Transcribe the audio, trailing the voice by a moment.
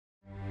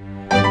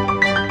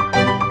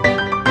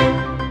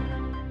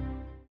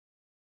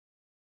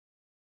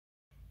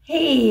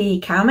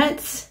Hey,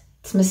 Comets,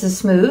 it's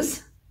Mrs.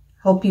 Smusz.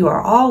 Hope you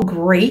are all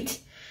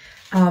great.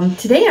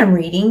 Today I'm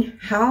reading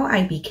How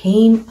I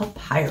Became a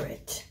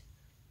Pirate.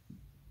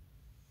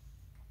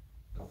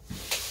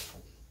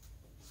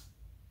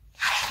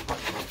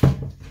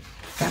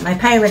 Got my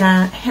pirate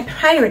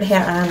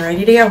hat on,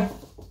 ready to go.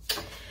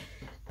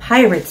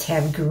 Pirates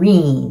have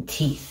green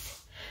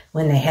teeth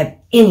when they have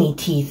any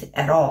teeth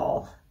at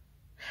all.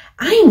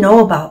 I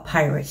know about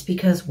pirates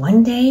because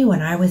one day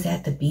when I was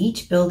at the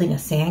beach building a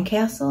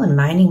sandcastle and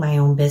minding my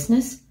own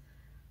business,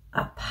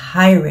 a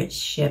pirate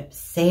ship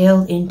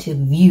sailed into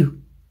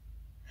view.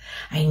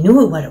 I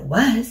knew what it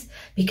was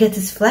because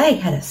its flag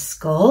had a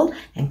skull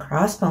and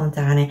crossbones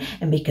on it,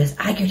 and because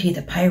I could hear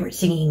the pirate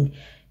singing,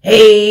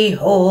 "Hey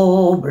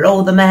ho,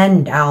 blow the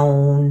man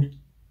down."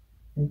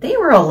 They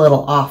were a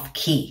little off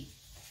key.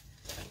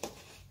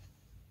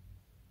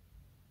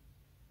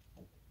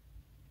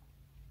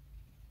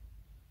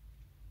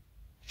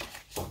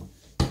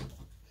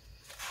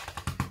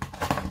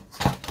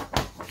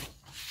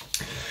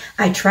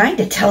 I tried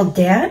to tell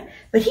Dad,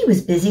 but he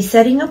was busy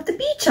setting up the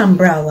beach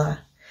umbrella.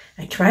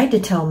 I tried to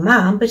tell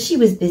Mom, but she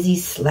was busy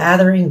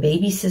slathering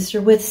baby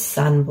sister with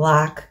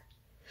sunblock.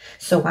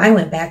 So I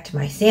went back to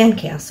my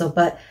sandcastle,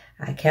 but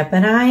I kept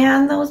an eye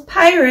on those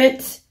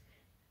pirates.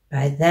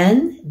 By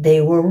then, they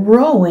were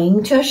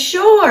rowing to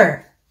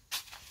shore.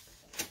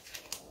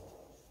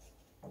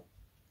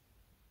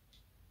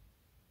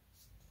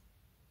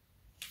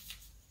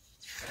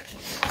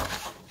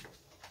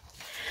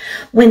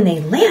 When they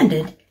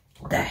landed,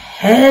 the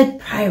head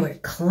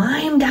pirate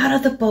climbed out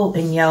of the boat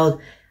and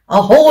yelled,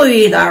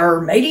 "Ahoy there,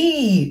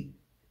 matey!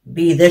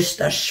 Be this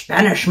the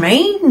Spanish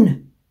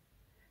Main?"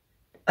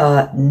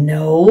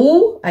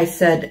 No, I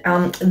said,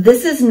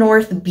 this is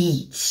North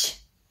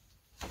Beach.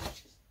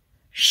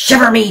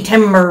 "Shiver me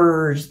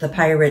timbers," the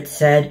pirate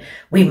said.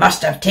 "We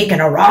must have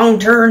taken a wrong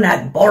turn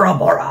at Bora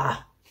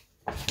Bora."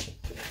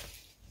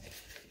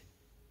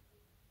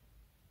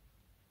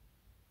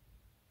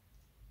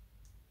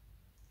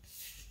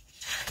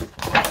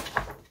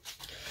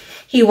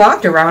 He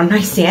walked around my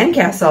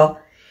sandcastle.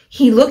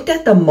 He looked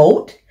at the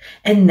moat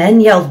and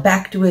then yelled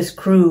back to his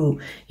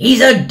crew,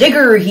 "He's a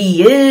digger,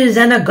 he is,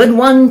 and a good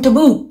one to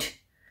boot."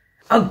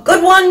 "A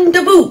good one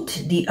to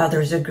boot," the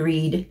others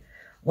agreed.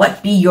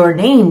 "What be your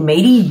name,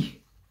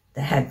 matey?"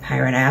 the head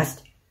pirate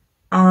asked.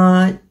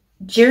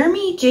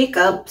 Jeremy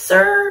Jacob,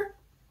 sir,"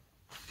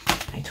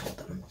 I told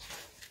him.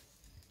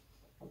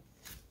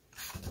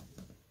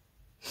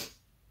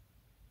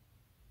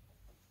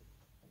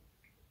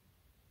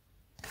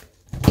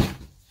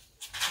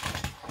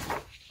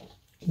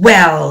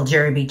 "Well,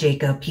 Jeremy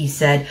Jacob," he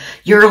said,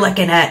 "you're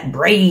looking at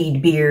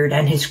Braidbeard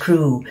and his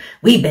crew.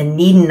 We've been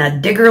needing a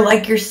digger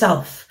like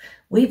yourself.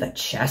 We've a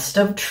chest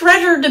of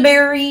treasure to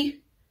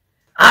bury."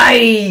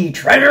 "Aye,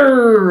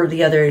 treasure,"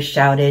 the others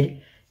shouted.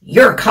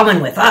 "You're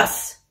coming with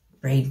us,"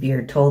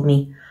 Braidbeard told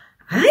me.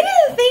 I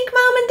didn't think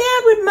Mom and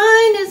Dad would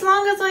mind as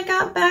long as I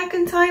got back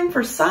in time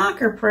for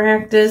soccer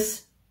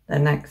practice the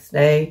next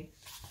day.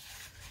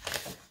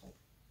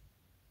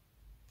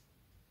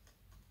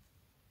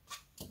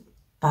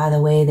 By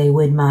the way, they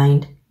would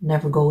mind.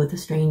 Never go with a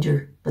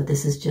stranger, but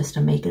this is just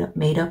a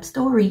made-up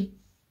story.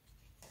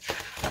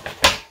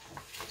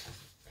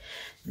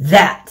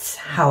 That's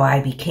how I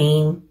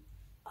became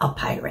a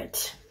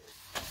pirate.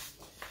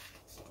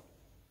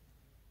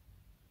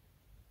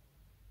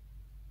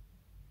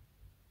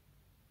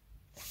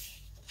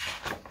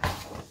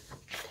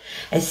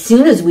 As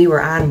soon as we were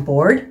on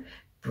board,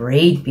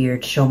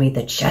 Braidbeard showed me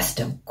the chest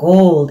of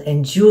gold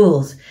and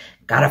jewels.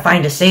 "Gotta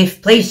find a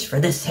safe place for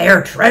this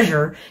hair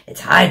treasure. It's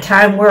high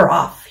time we're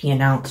off," he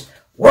announced.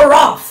 "We're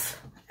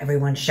off!"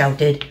 everyone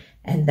shouted,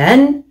 and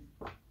then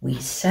we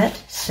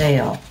set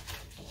sail.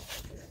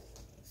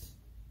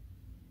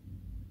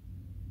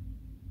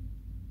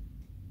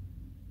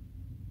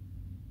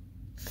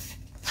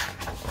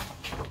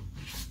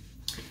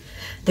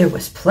 There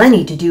was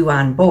plenty to do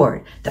on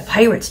board. The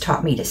pirates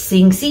taught me to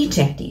sing sea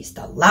chanties,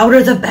 the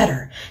louder the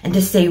better, and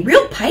to say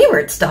real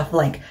pirate stuff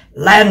like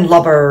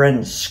landlubber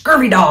and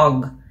scurvy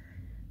dog.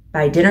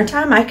 By dinner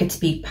time, I could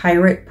speak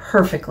pirate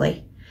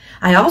perfectly.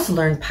 I also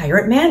learned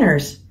pirate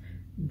manners.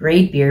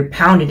 Braidbeard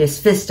pounded his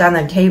fist on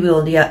the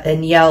table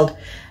and yelled,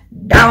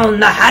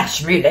 "Down the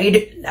hatch, me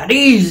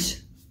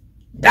laddies!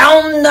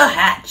 Down the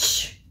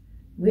hatch!"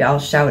 We all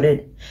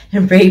shouted,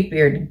 and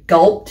Braidbeard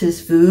gulped his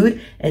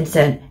food and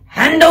said,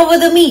 "Hand over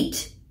the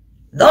meat!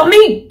 The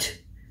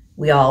meat!"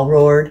 We all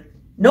roared.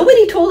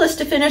 Nobody told us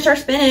to finish our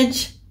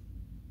spinach.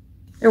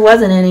 There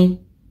wasn't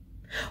any.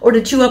 Or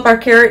to chew up our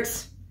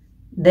carrots.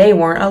 They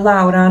weren't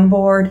allowed on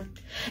board.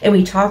 And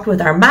we talked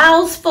with our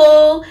mouths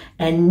full,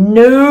 and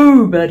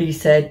nobody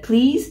said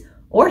please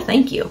or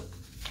thank you.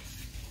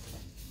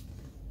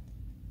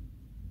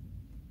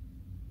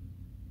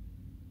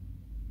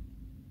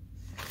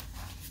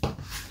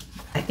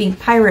 I think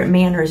pirate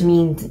manners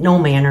means no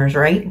manners,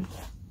 right?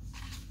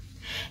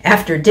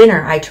 After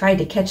dinner, I tried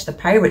to catch the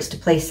pirates to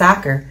play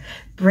soccer.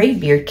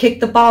 Braidbeard kicked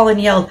the ball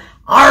and yelled,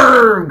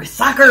 "Arg,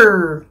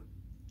 soccer!"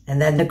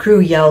 And then the crew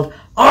yelled,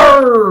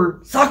 "Arr!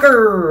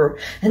 Soccer!"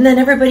 And then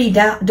everybody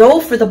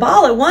dove for the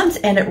ball at once,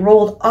 and it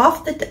rolled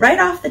right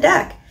off the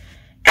deck.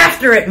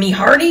 "After it, me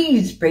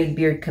hearties!"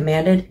 Braidbeard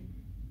commanded.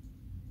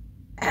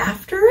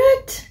 "After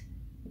it?"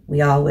 we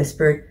all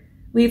whispered.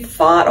 We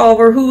fought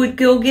over who would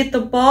go get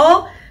the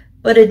ball,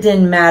 but it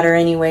didn't matter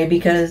anyway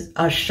because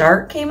a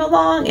shark came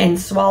along and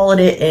swallowed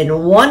it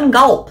in one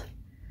gulp.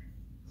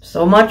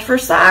 So much for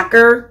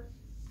soccer.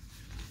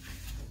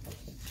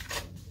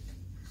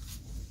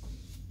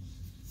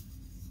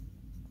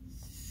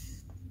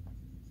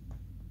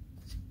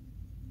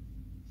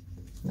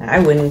 I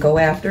wouldn't go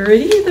after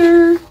it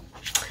either.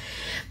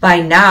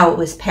 By now it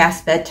was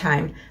past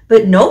bedtime,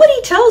 but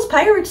nobody tells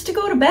pirates to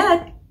go to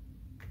bed,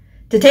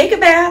 to take a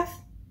bath,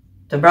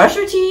 to brush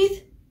their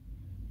teeth.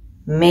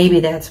 Maybe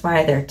that's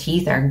why their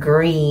teeth are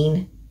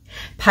green.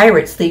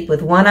 Pirates sleep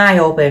with one eye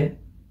open,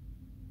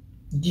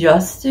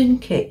 just in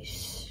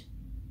case.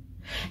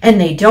 And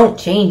they don't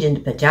change into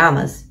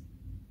pajamas,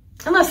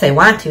 unless they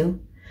want to.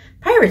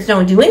 Pirates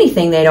don't do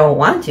anything they don't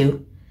want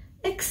to,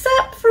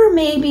 except for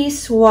maybe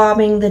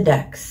swabbing the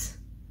decks.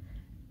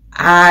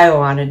 I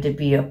wanted to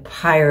be a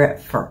pirate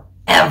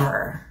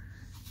forever.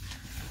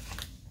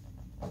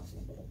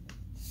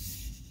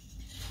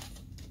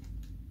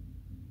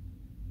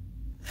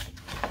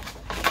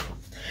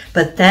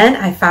 But then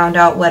I found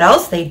out what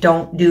else they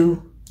don't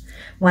do.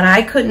 When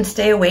I couldn't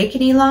stay awake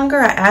any longer,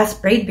 I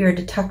asked Braidbeard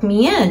to tuck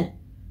me in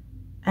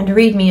and to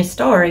read me a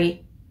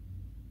story.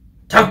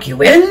 "Tuck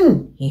you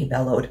in?" he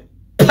bellowed.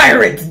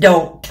 "Pirates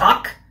don't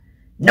tuck."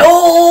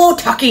 "No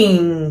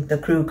tucking," the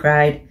crew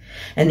cried.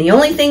 And the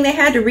only thing they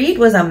had to read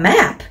was a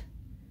map.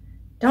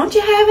 "Don't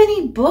you have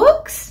any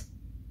books?"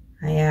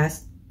 I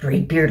asked.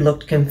 Braidbeard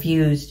looked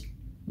confused.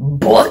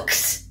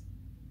 "Books?"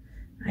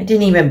 I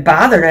didn't even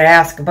bother to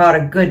ask about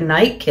a good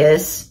night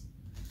kiss.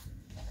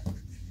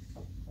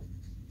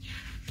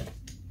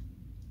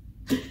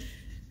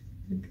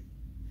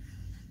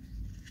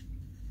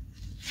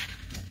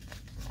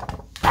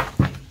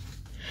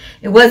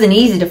 It wasn't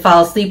easy to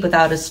fall asleep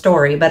without a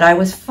story, but I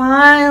was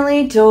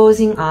finally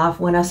dozing off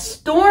when a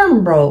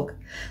storm broke.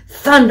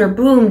 Thunder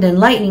boomed and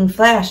lightning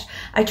flashed.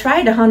 I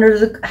tried to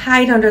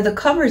hide under the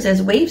covers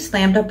as waves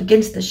slammed up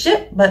against the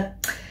ship,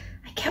 but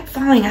I kept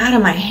falling out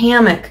of my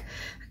hammock.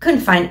 I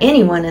couldn't find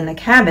anyone in the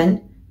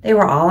cabin. They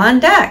were all on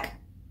deck.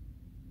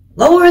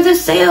 "Lower the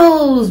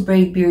sails,"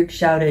 Braidbeard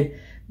shouted.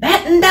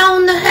 "Batten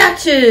down the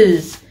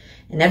hatches."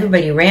 And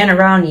everybody ran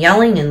around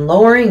yelling and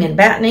lowering and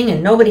battening,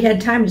 and nobody had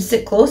time to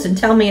sit close and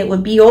tell me it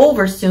would be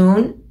over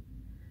soon.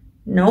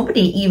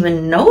 Nobody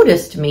even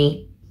noticed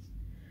me.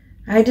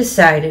 I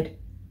decided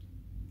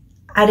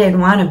I didn't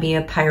want to be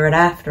a pirate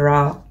after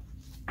all.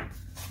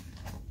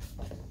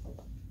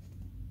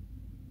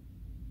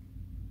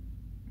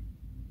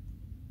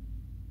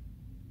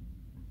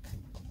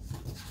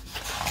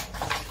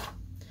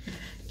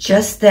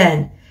 Just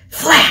then,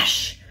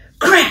 flash,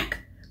 crack,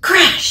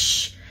 crash.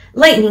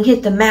 Lightning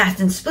hit the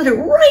mast and split it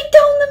right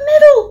down the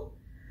middle.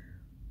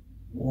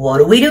 "What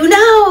do we do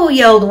now?"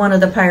 yelled one of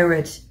the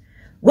pirates.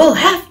 "We'll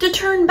have to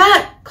turn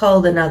back,"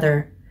 called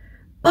another.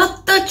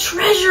 "But the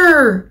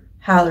treasure!"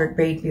 hollered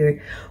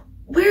Braidbeard.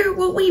 "Where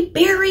will we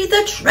bury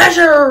the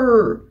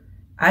treasure?"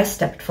 I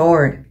stepped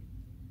forward.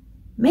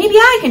 "Maybe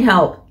I can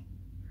help,"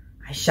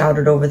 I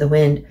shouted over the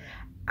wind.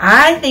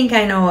 "I think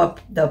I know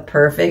the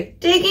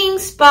perfect digging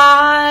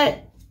spot."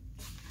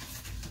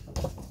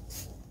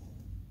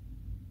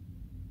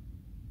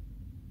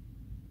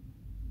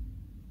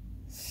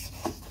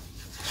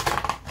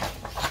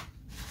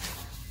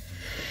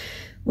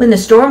 When the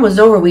storm was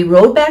over, we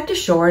rowed back to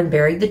shore and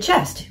buried the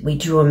chest. We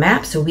drew a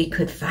map so we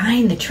could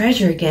find the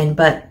treasure again,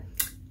 but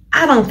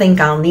I don't think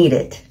I'll need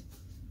it.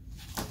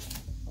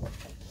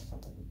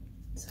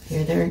 So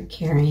here they're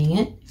carrying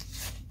it,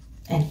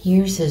 and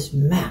here's his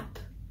map.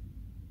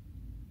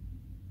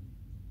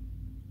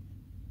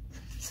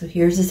 So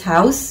here's his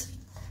house,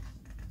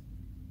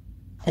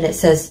 and it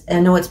says,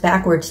 I know it's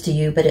backwards to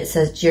you, but it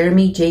says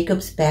Jeremy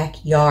Jacobs'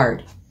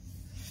 backyard.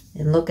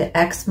 And look at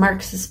X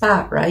marks the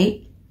spot,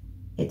 right?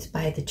 It's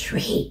by the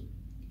tree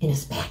in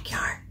his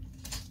backyard.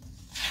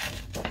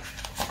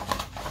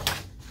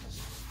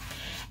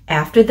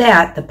 After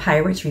that, the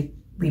pirates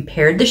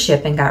repaired the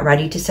ship and got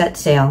ready to set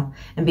sail.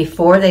 And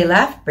before they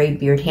left,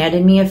 Braidbeard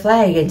handed me a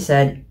flag and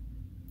said,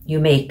 "You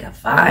make a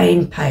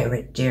fine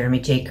pirate, Jeremy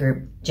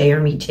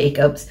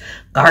Jacobs.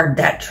 Guard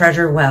that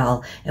treasure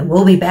well, and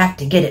we'll be back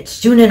to get it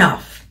soon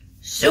enough."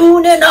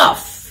 "Soon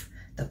enough,"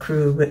 the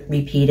crew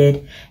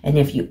repeated. "And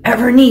if you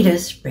ever need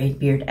us,"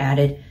 Braidbeard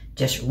added,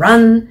 "just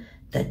run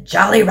the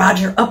Jolly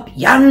Roger up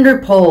yonder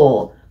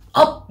pole.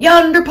 Up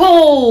yonder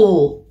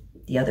pole,"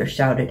 the others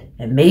shouted.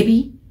 "And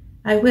maybe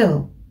I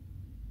will,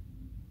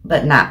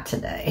 but not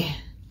today."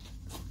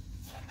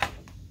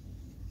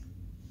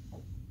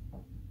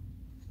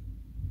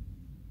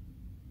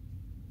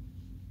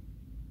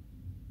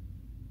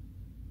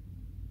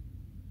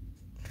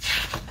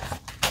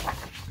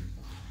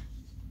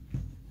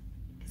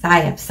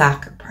 I have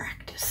soccer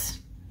practice.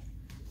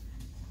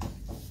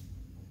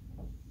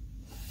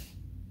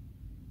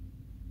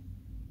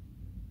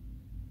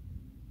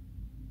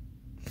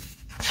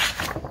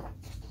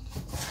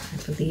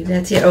 sleeve.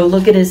 That's it. Oh,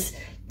 look at his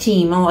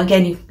team. Oh,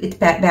 again, it's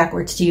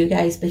backwards to you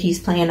guys, but he's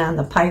playing on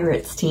the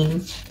Pirates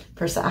team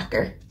for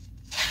soccer.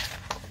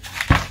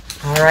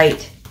 All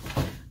right.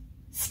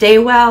 Stay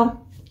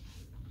well.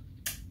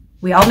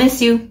 We all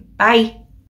miss you. Bye.